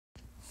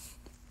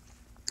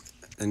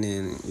And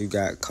then you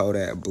got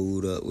Kodak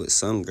booed up with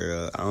some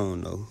girl. I don't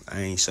know.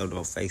 I ain't show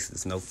no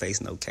faces. No face,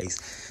 no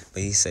case.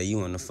 But he said you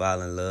want to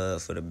fall in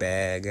love for the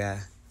bad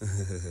guy.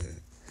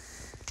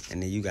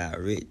 And then you got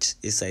Rich.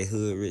 It say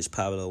Hood Rich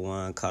Pablo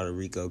Juan caught a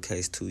RICO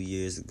case 2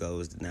 years ago.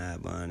 Was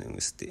denied bond and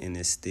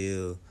it's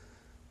still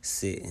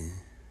sitting.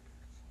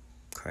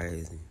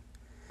 Crazy.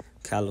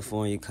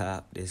 California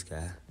cop, this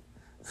guy.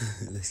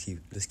 Let's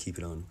keep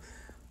it on him.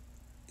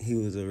 He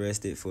was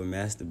arrested for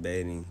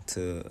masturbating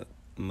to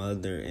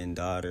mother and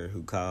daughter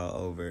who called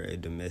over a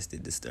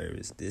domestic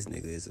disturbance. This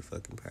nigga is a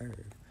fucking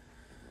pervert.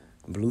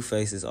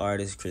 Blueface's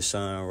artist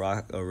Krishan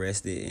Rock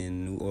arrested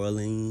in New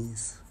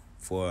Orleans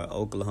for an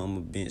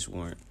Oklahoma bench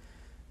warrant.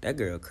 That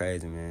girl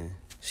crazy, man.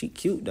 She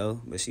cute though,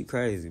 but she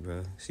crazy,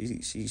 bro.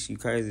 She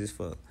crazy as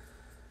fuck.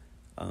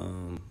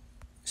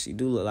 She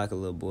do look like a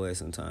little boy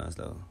sometimes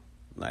though,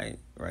 like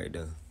right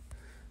there.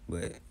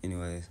 But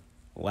anyways.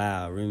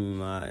 Wow, Remy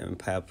Ma and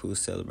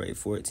Papoose celebrate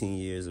 14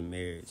 years of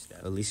marriage.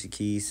 Alicia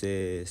Keys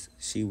says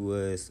she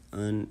was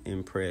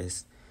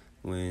unimpressed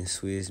when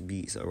Swizz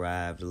Beatz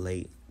arrived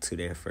late to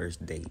their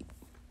first date.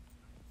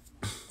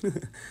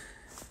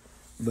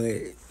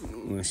 But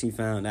when she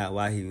found out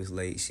why he was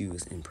late, she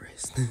was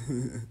impressed.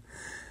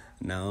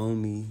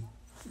 Naomi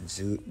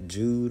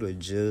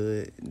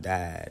Judd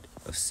died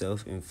of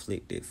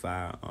self-inflicted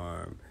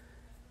firearm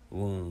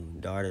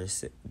wound. Daughter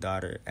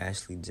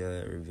Ashley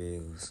Judd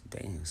reveals.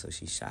 Damn, so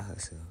she shot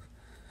herself.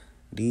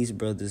 These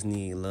brothers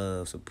need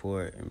love,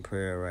 support, and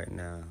prayer right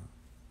now.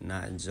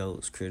 Not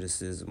jokes,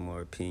 criticism,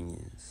 or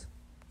opinions.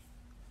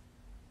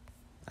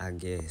 I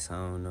guess. I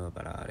don't know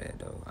about all that,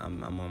 though.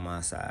 I'm on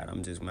my side.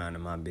 I'm just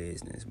minding my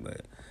business.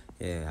 But,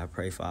 yeah, I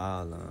pray for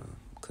all of them.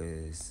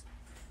 Because,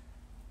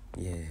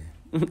 yeah.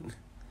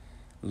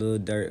 Lil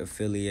Durk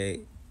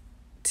affiliate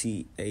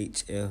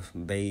THF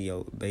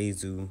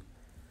Bezu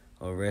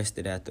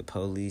arrested after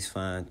police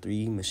find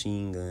 3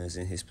 machine guns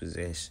in his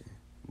possession.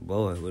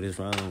 Boy, what is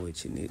wrong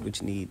with you?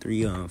 What you need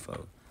 3 on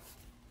for?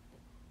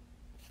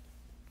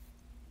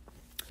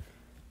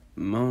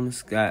 Mona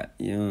Scott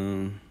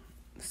Young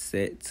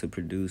set to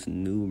produce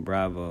new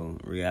Bravo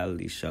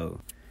reality show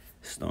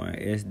starring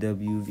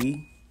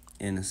SWV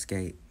and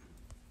Escape.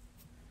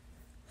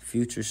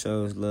 Future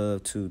shows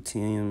love to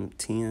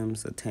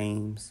Thames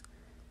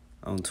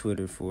on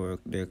Twitter for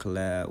their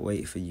collab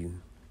Wait For You.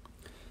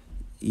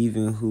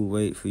 Even though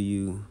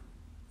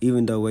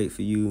Wait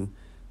For You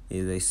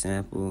is a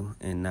sample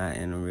and not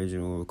an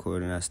original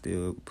recording, I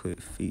still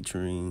put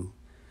featuring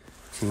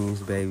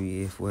Teams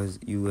Baby if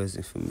you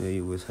wasn't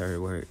familiar with her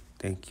work.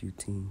 Thank you,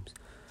 Teams.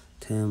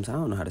 Thames, I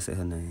don't know how to say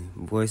her name.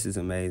 Voice is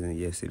amazing,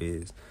 yes it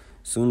is.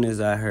 Soon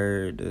as I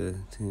heard the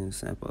Teams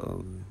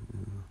sample,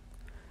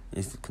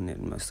 it's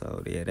connecting my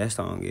soul. Yeah, that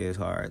song is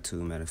hard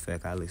too. Matter of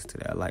fact, I listen to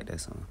that. I like that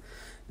song.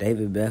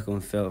 David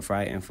Beckham felt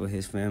frightened for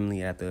his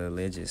family after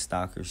alleged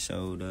stalker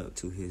showed up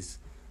to his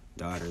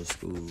daughter's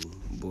school.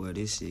 Boy,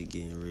 this shit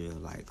getting real,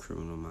 like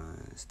Criminal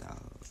Minds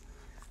style.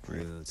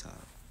 Real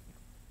talk.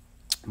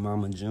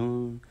 Mama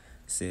June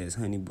says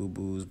Honey Boo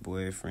Boo's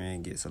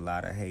boyfriend gets a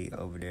lot of hate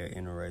over their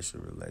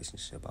interracial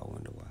relationship. I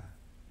wonder why.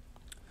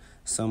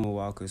 Summer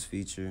Walker's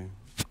feature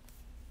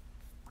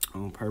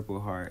on Purple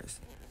Hearts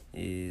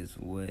is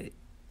what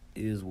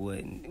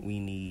we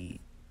need.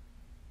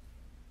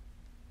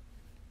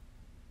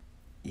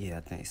 Yeah,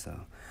 I think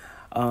so.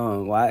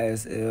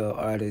 YSL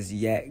artist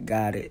Yak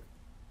Gotti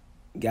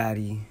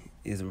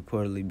is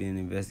reportedly being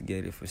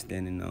investigated for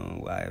standing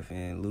on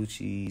YFN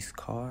Lucci's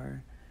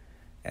car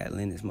at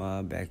Lenox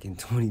Mall back in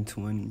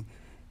 2020.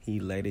 He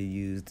later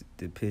used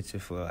the picture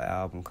for an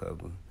album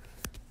cover.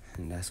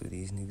 And that's what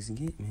these niggas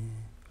get, man.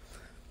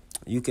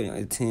 You can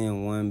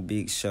attend one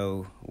big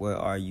show. What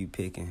are you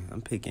picking?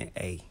 I'm picking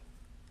A.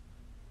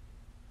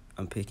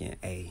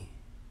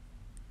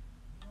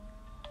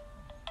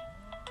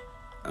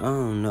 I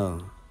don't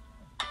know.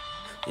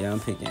 Yeah, I'm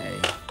picking A.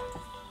 Yeah,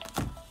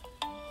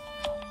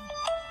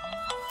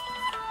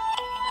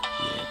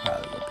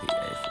 probably gonna pick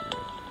A for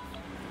real.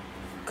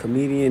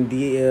 Comedian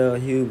D.L.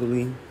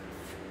 Hughley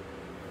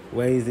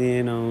weighs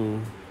in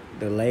on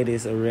the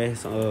latest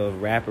arrest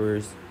of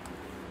rappers.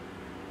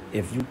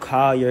 If you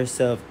call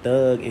yourself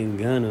Thug and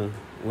Gunna,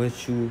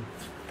 what you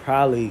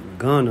probably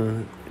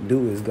gonna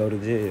do is go to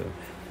jail.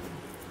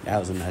 That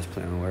was a nice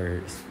play on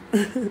words.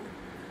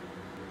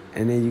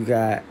 And then you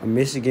got a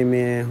Michigan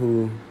man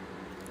who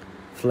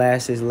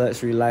flashed his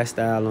luxury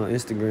lifestyle on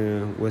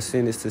Instagram, was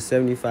sentenced to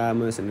 75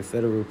 months in the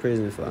federal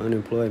prison for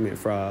unemployment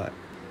fraud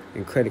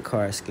and credit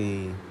card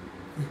scheme.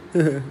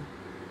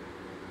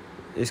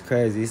 It's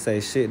crazy. He say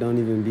shit don't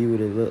even be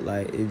what it look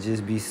like. It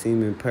just be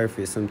seeming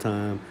perfect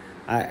sometimes.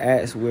 I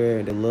ask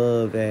where the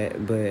love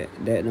at, but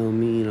that don't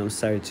mean I'm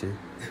searching.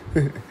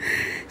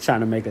 Trying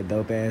to make a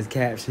dope-ass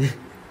caption.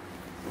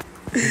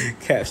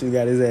 Caption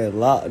got his ass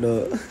locked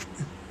up.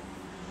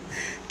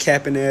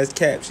 Capping ass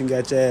caption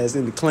got your ass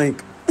in the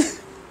clink.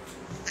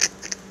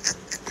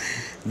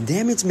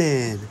 Damn it,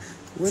 man.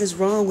 What is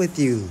wrong with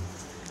you?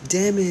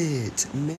 Damn it, man.